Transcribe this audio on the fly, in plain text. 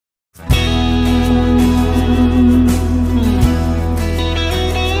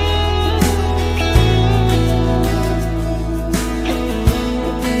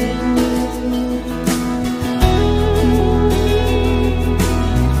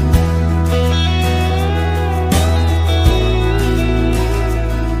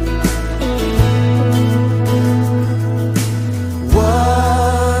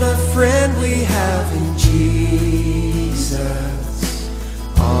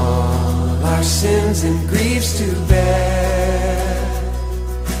sins and griefs to bear.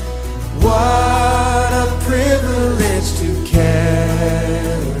 What a privilege to carry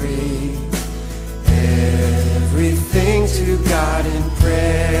everything to God in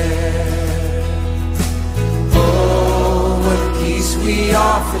prayer. Oh, what peace we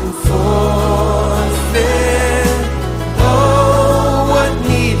often forfeit. Oh, what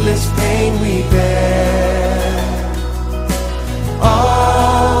needless pain we bear.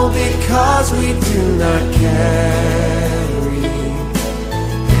 All because we do not carry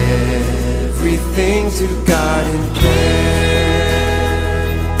everything to God in prayer.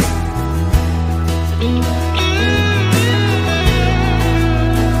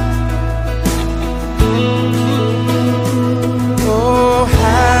 Oh,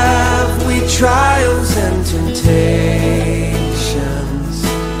 have we trials and temptations?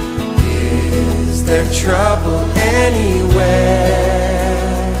 Is there trouble anywhere?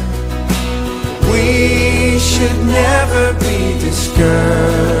 We should never be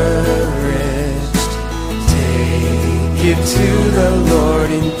discouraged. Take it to the Lord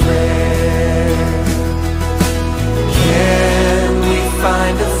in prayer. Can we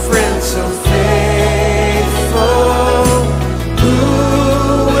find a friend so faithful, who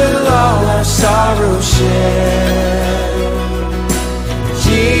will all our sorrow share?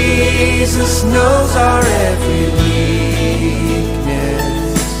 Jesus knows our every weakness.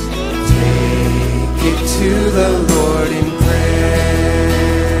 Take it to the Lord in prayer.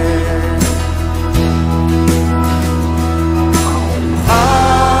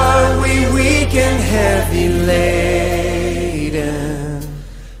 Are we weak and heavy laden,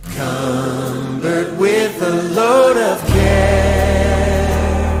 cumbered with a load of care?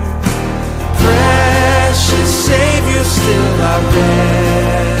 Precious Savior, still our refuge.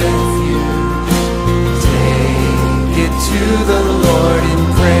 Take it to the Lord in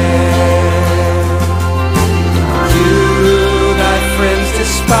prayer. You, thy friends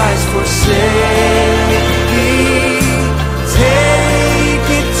despise, forsake thee. Take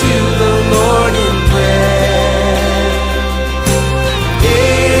it to the Lord in prayer.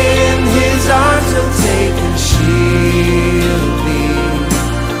 In his arms he'll take and shield thee.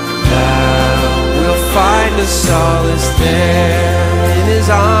 Thou wilt find a solace there in his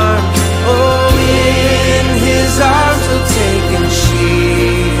arms. Oh, in his arms he'll take and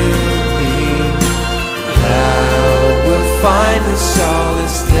shield thee. Thou wilt find a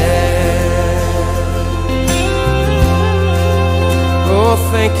solace there. Oh,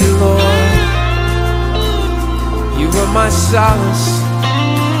 thank you, Lord. You are my solace,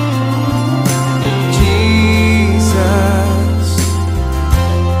 Jesus.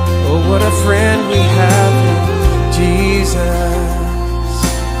 Oh, what a friend we have in Jesus.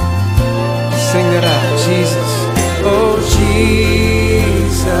 Sing that out, Jesus. Oh,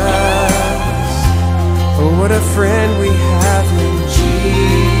 Jesus. Oh, what a friend we have in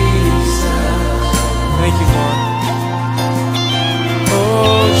Jesus. Thank you, Lord.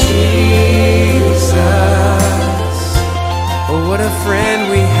 Oh, Jesus. Oh, what a friend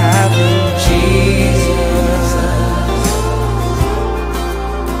we have in Jesus.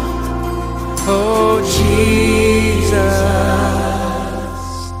 Oh, Jesus.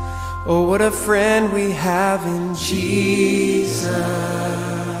 Oh, what a friend we have in Jesus.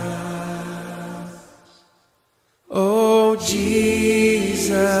 Oh,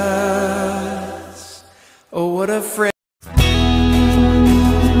 Jesus. Oh, what a friend.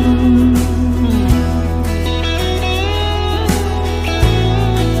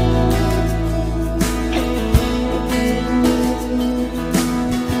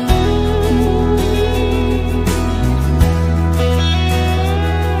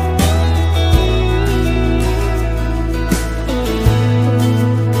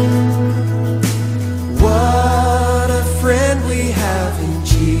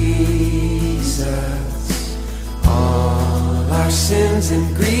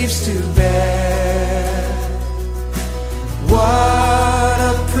 And griefs to bear. What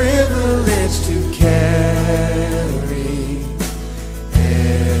a privilege to carry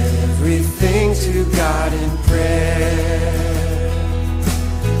everything to God in prayer.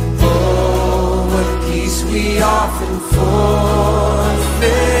 Oh, what peace we often forfeit.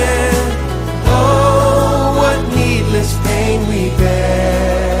 Oh, what needless pain we bear.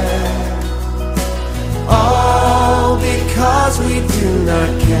 All because we do not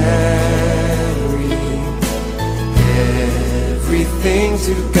carry everything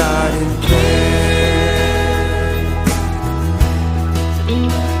to God in prayer.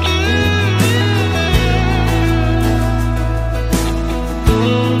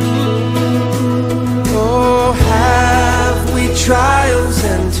 Oh, have we trials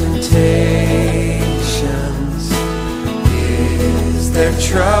and temptations?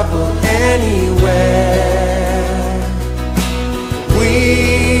 trouble anywhere.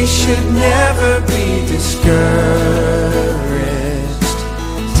 We should never be discouraged.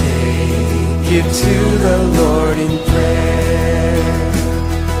 Take it to the Lord in prayer.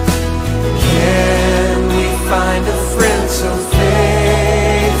 Can we find a friend so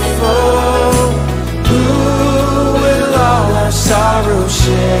faithful, who will all our sorrow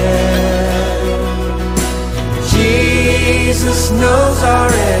share? Jesus knows our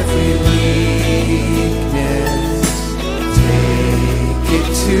every weakness. Take it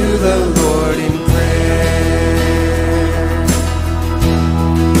to the Lord in prayer.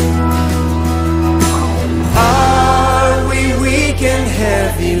 Are we weak and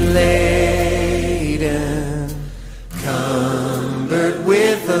heavy laden, cumbered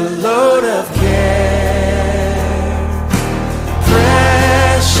with a load of care?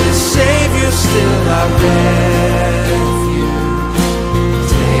 Precious Savior, still our refuge.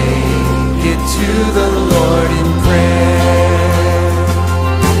 Take it to the Lord in prayer.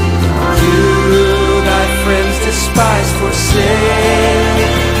 You, thy friends despise,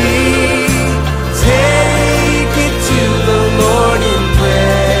 forsake thee. Take it to the Lord in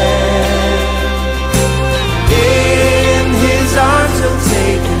prayer. In his arms he'll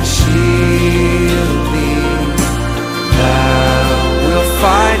take and shield thee. Thou wilt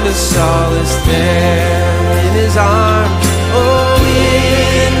find a solace there in his arms. Oh,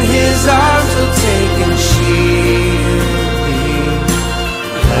 in his arms he'll take and shield thee.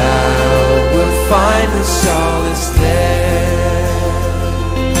 Thou wilt find a solace there.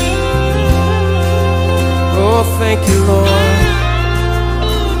 Oh, thank you, Lord.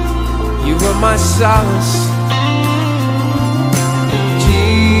 You are my solace,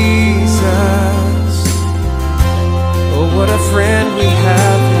 Jesus. Oh, what a friend we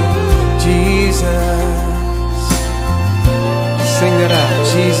have in Jesus. Sing that out,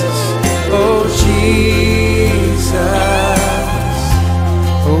 Jesus. Oh, Jesus.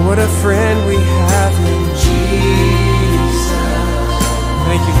 Oh, what a friend we have in Jesus.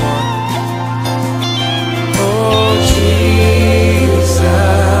 Thank you, Lord. Oh, Jesus.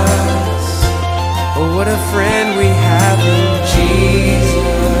 Oh, what a friend we have in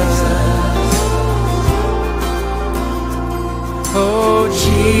Jesus. Oh,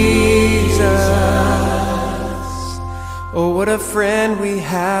 Jesus. Oh, what a friend we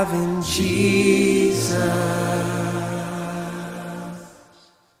have in Jesus.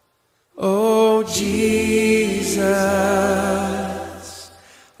 Oh, Jesus.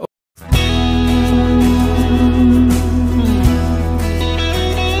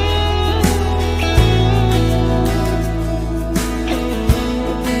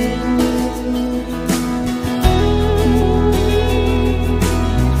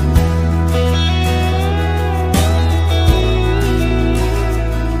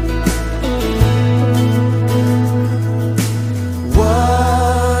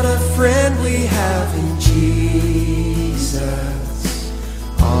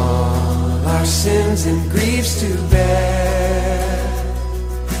 Sins and griefs to bear.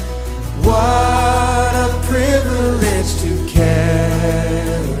 What a privilege to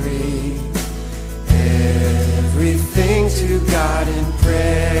carry everything to God in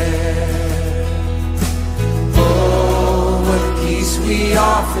prayer. Oh, what peace we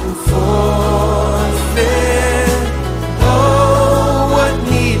often forfeit. Oh, what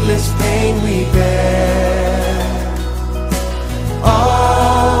needless pain we bear.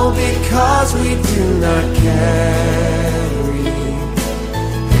 All because we do not carry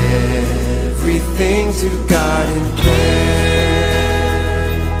everything to God in prayer.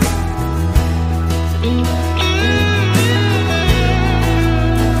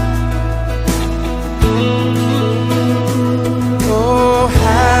 Oh,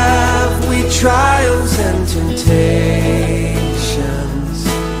 have we trials and temptations?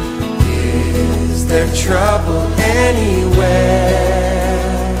 Is there trouble anywhere?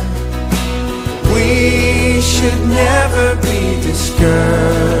 We should never be discouraged.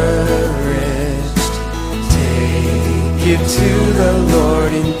 Take it to the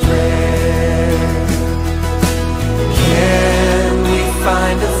Lord in prayer. Can we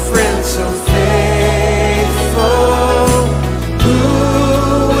find a friend so faithful, who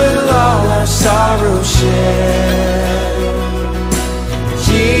will all our sorrow share?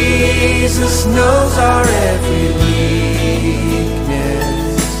 Jesus knows our every weakness.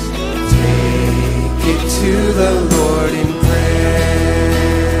 Take it to the Lord in prayer.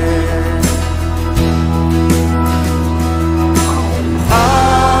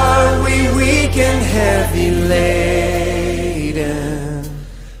 Are we weak and heavy laden,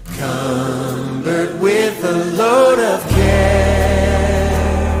 cumbered with a load of care?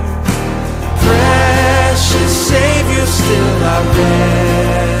 still our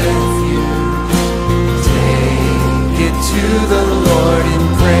refuge. Take it to the Lord in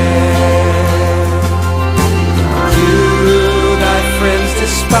prayer. You thy friends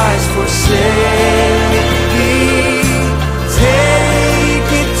despise, forsake.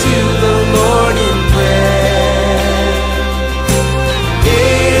 Take it to the Lord in prayer.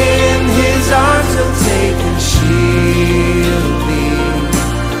 In his arms he'll take and shield thee.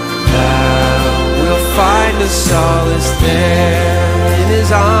 Thou wilt find a solace there in his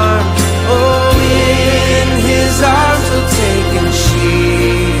arms. Oh, in his arms he'll take and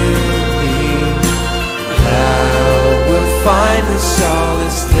shield thee. Thou wilt find a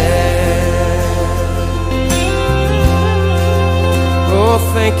solace there. Oh,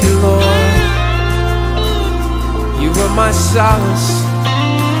 thank you, Lord. You are my solace,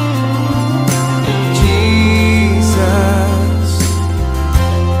 Jesus.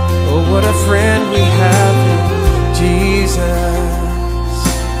 Oh, what a friend we have in Jesus.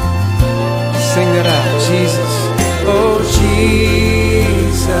 Sing that out, Jesus. Oh,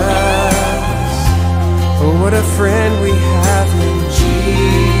 Jesus. Oh, what a friend we have in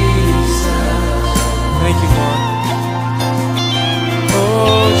Jesus. Thank you, Lord.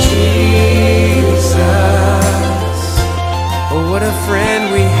 Oh, Jesus. Oh, what a friend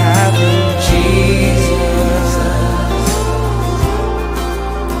we have in Jesus.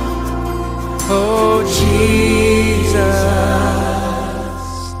 Oh, Jesus.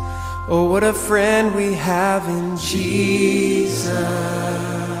 Oh, what a friend we have in Jesus.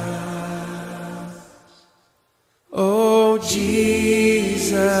 Oh,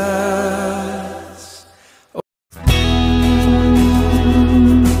 Jesus.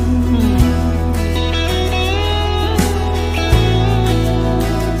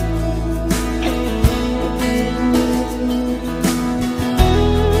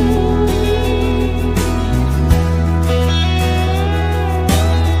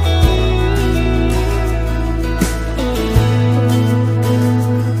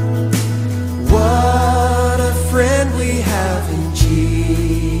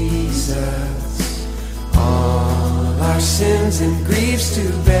 And griefs to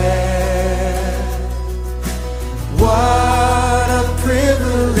bear. What a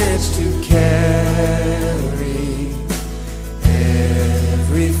privilege to carry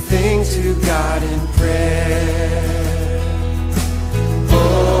everything to God in prayer.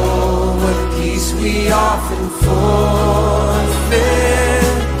 Oh, what peace we often forfeit.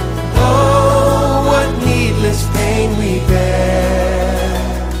 Oh, what needless pain we bear.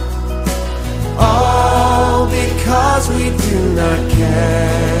 All because we do not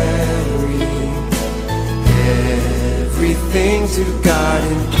carry everything to God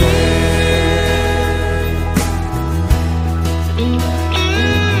in prayer.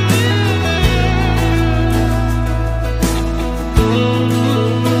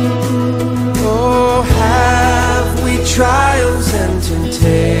 Oh, have we trials and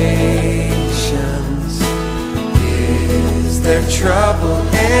temptations? Is there trouble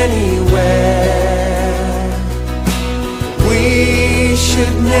anywhere? We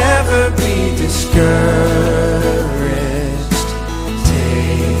should never be discouraged.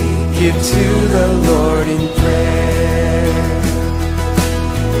 Take it to the Lord in prayer.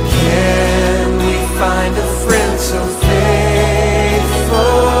 Can we find a friend so faithful,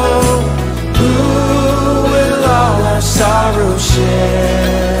 who will all our sorrow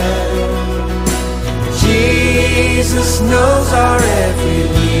share? Jesus knows our every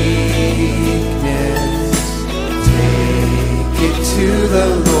weakness. Get to the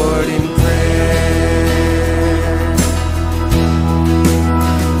Lord in prayer.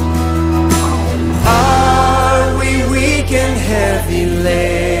 Are we weak and heavy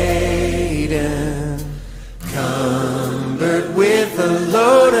laden, cumbered with a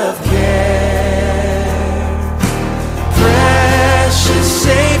load of care? Precious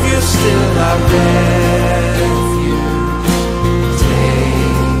Savior, still our refuge.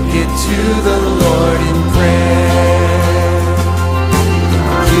 Take it to the Lord in prayer.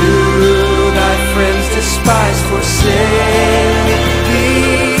 Despise, forsake.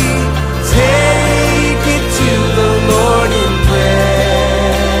 Take it to the Lord in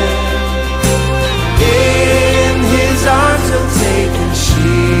prayer. In his arms he'll take and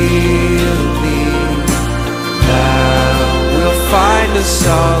shield thee. Thou wilt find a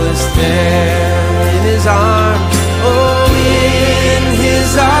solace there in his arms. Oh, in his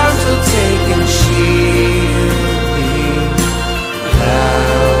arms he'll take and shield thee. Thou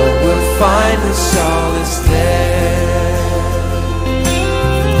wilt find a solace there.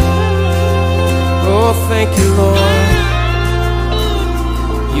 Oh, thank you, Lord.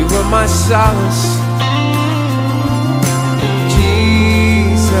 You are my solace,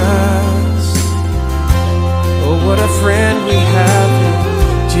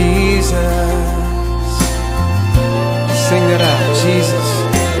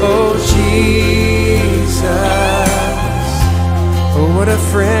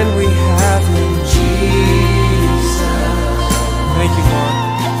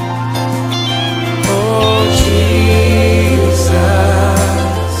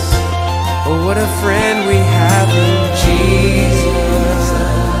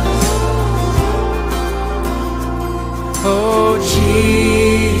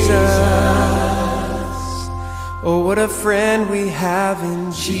 what a friend we have in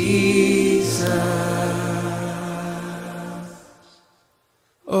Jesus.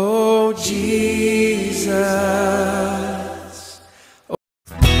 Oh, Jesus.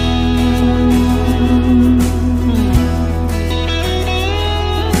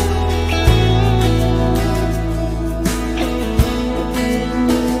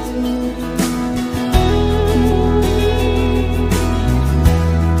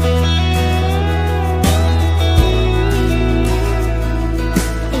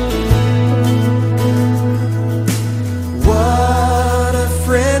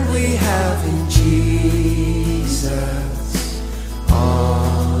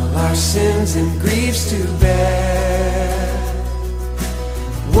 Sins and griefs to bear.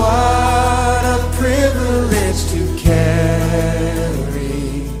 What a privilege to carry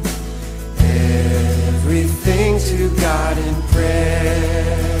everything to God in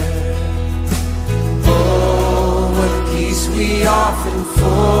prayer. Oh, what peace we often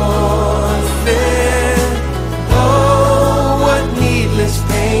forfeit. Oh, what needless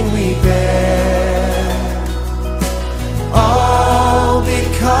pain we bear. All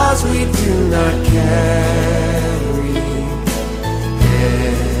because we do not carry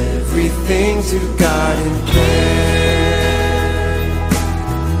everything to God in prayer.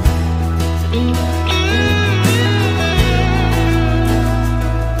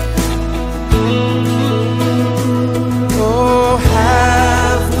 Oh,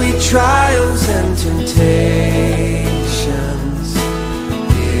 have we trials and temptations?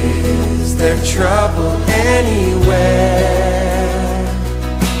 Is there trouble anywhere?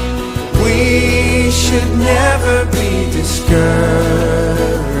 We should never be discouraged.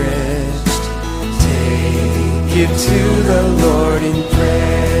 Take it to the Lord in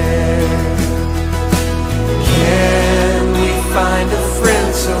prayer. Can we find a friend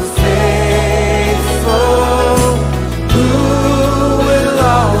so faithful, who will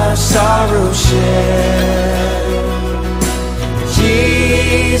all our sorrow share?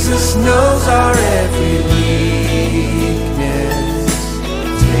 Jesus knows our